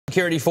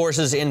Security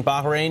forces in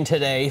Bahrain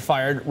today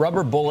fired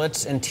rubber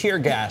bullets and tear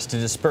gas to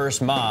disperse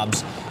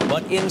mobs.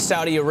 But in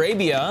Saudi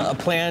Arabia, a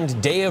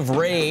planned day of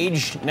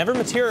rage never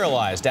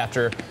materialized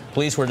after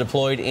police were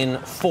deployed in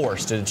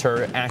force to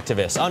deter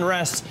activists.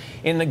 Unrest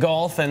in the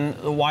Gulf and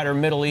the wider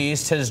Middle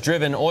East has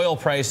driven oil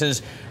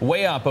prices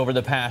way up over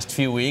the past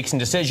few weeks, and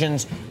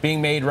decisions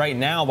being made right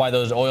now by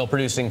those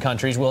oil-producing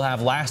countries will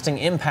have lasting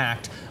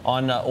impact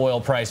on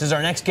oil prices.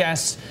 Our next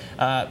guest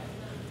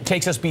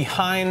takes us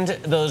behind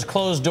those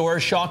closed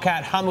doors.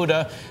 Shawkat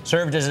Hammoudeh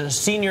served as a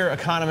senior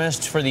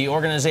economist for the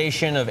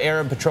Organization of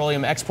Arab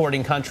Petroleum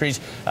Exporting Countries.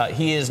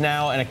 He is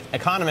now an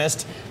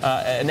economist,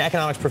 an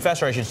economics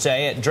professor, I should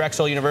say, at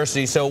Drexel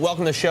University. So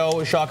welcome to the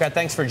show, Shawkat.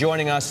 Thanks for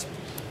joining us.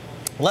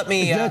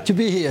 Glad to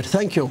be here.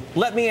 Thank you.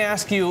 Let me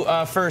ask you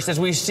first, as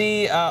we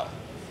see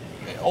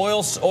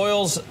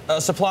oil's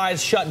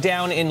supplies shut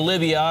down in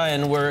Libya,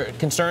 and we're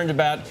concerned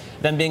about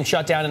them being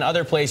shut down in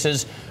other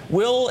places,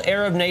 will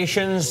Arab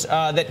nations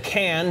that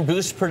can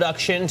boost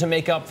production to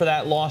make up for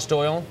that lost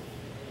oil?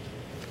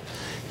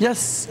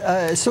 Yes,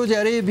 Saudi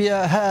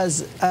Arabia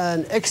has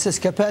an excess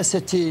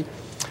capacity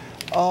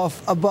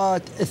of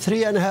about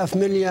 3.5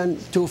 million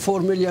to 4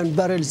 million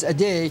barrels a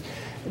day.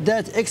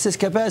 That excess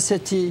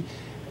capacity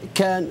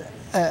can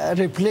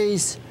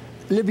replace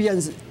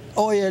Libyan's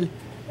oil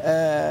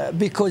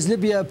because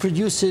Libya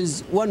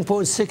produces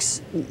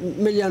 1.6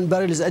 million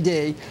barrels a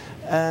day.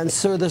 And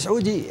so the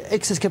Saudi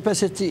excess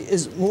capacity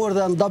is more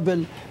than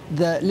double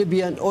the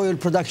Libyan oil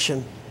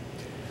production.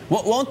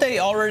 Well, won't they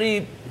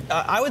already,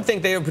 I would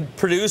think they would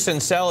produce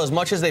and sell as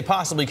much as they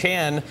possibly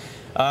can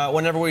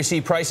whenever we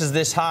see prices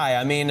this high.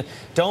 I mean,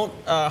 don't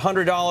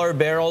 $100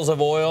 barrels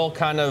of oil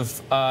kind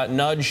of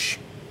nudge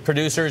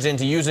producers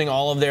into using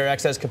all of their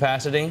excess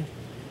capacity?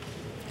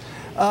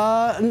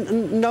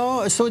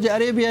 No, Saudi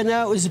Arabia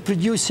now is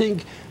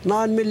producing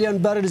 9 million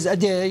barrels a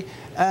day,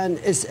 and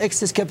its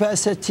excess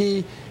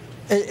capacity,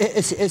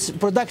 its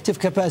productive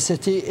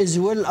capacity is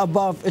well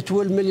above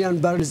 12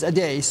 million barrels a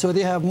day. So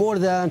they have more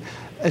than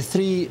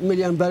 3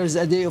 million barrels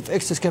a day of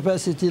excess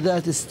capacity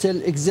that still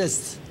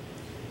exists.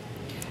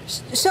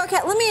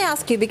 Shawkat, let me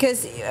ask you,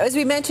 because as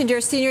we mentioned, you're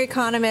a senior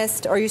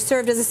economist, or you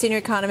served as a senior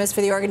economist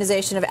for the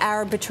Organization of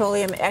Arab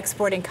Petroleum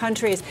Exporting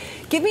Countries.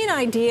 Give me an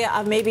idea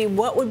of maybe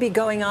what would be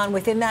going on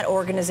within that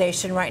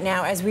organization right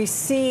now as we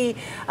see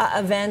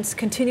events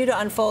continue to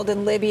unfold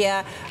in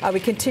Libya. We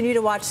continue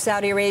to watch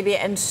Saudi Arabia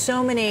and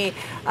so many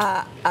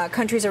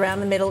countries around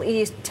the Middle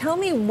East. Tell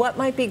me what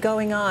might be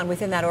going on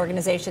within that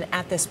organization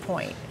at this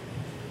point.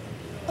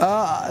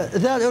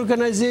 That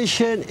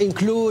organization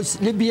includes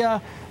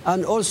Libya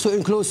and also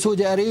includes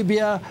Saudi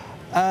Arabia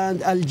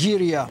and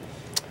Algeria.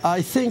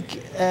 I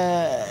think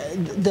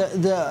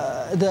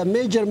the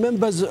major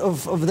members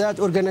of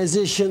that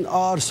organization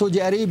are Saudi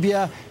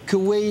Arabia,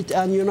 Kuwait,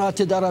 and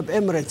United Arab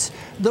Emirates.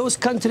 Those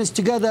countries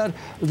together,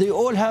 they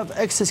all have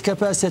excess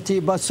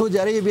capacity, but Saudi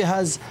Arabia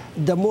has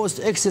the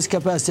most excess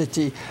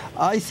capacity.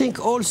 I think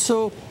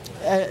also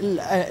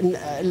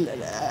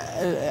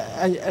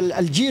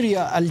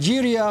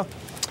Algeria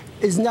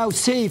is now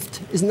saved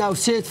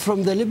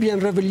from the Libyan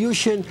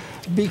revolution,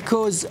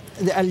 because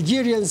the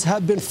Algerians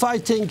have been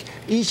fighting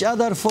each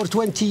other for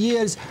 20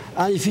 years.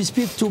 And if you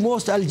speak to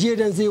most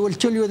Algerians, they will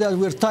tell you that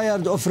we're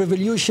tired of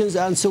revolutions,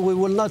 and so we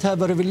will not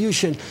have a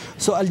revolution.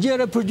 So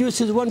Algeria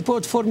produces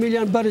 1.4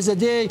 million barrels a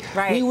day.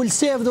 Right. We will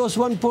save those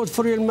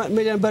 1.4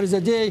 million barrels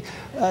a day.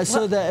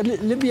 So the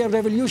Libyan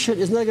revolution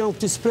is not going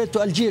to spread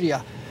to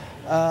Algeria.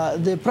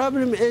 The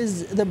problem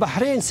is the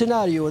Bahrain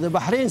scenario. The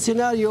Bahrain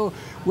scenario,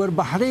 where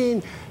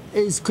Bahrain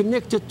is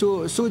connected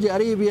to Saudi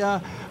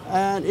Arabia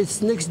and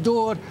it's next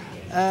door,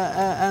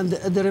 and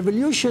the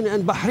revolution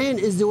in Bahrain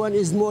is the one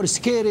is more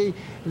scary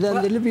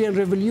than the Libyan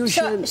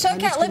revolution and its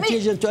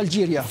contagion to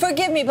Algeria.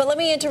 Forgive me, but let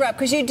me interrupt,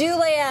 because you do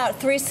lay out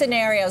 3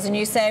 scenarios, and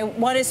you say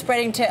one is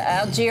spreading to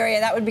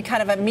Algeria. That would be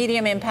kind of a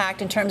medium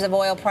impact in terms of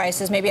oil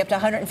prices, maybe up to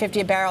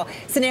 150 a barrel.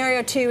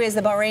 Scenario 2 is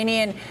the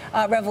Bahrainian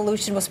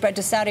revolution will spread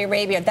to Saudi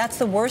Arabia. That's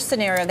the worst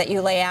scenario that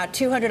you lay out,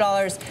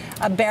 $200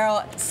 a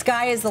barrel.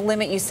 Sky is the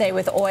limit, you say,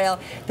 with oil.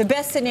 The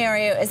best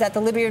scenario is that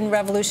the Libyan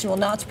revolution will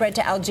not spread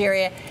to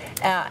Algeria,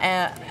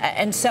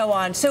 and so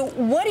on. So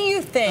what do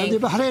you think?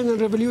 And the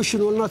Bahraini revolution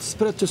will not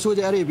spread to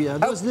Saudi Arabia.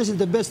 This is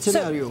the best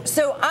scenario.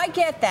 So I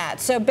get that.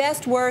 So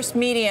best, worst,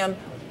 medium.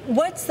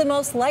 What's the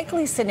most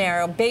likely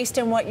scenario based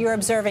on what you're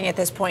observing at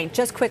this point?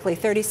 Just quickly,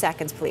 30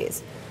 seconds,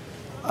 please.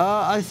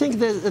 I think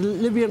the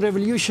Libyan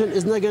revolution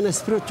is not going to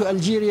spread to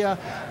Algeria,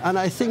 and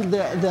I think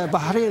the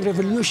Bahrain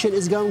revolution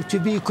is going to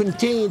be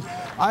contained.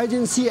 I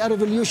didn't see a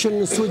revolution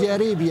in Saudi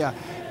Arabia,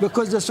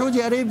 because the Saudi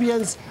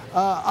Arabians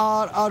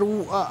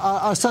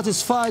are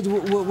satisfied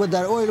with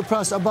their oil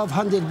price above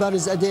 100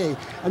 barrels a day.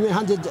 I mean,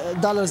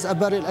 $100 a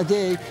barrel a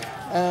day.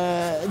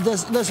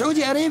 The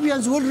Saudi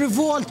Arabians will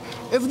revolt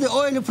if the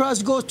oil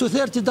price goes to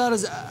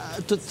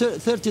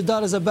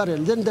 $30 a barrel.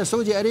 Then the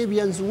Saudi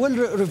Arabians will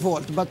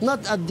revolt, but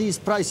not at these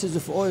prices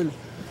of oil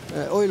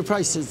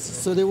prices.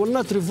 So they will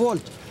not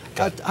revolt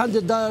at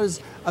 $100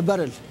 a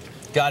barrel.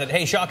 Got it.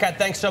 Hey, Shawkat,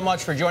 thanks so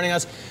much for joining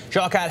us.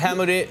 Shawkat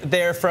Hammoudeh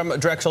there from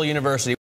Drexel University.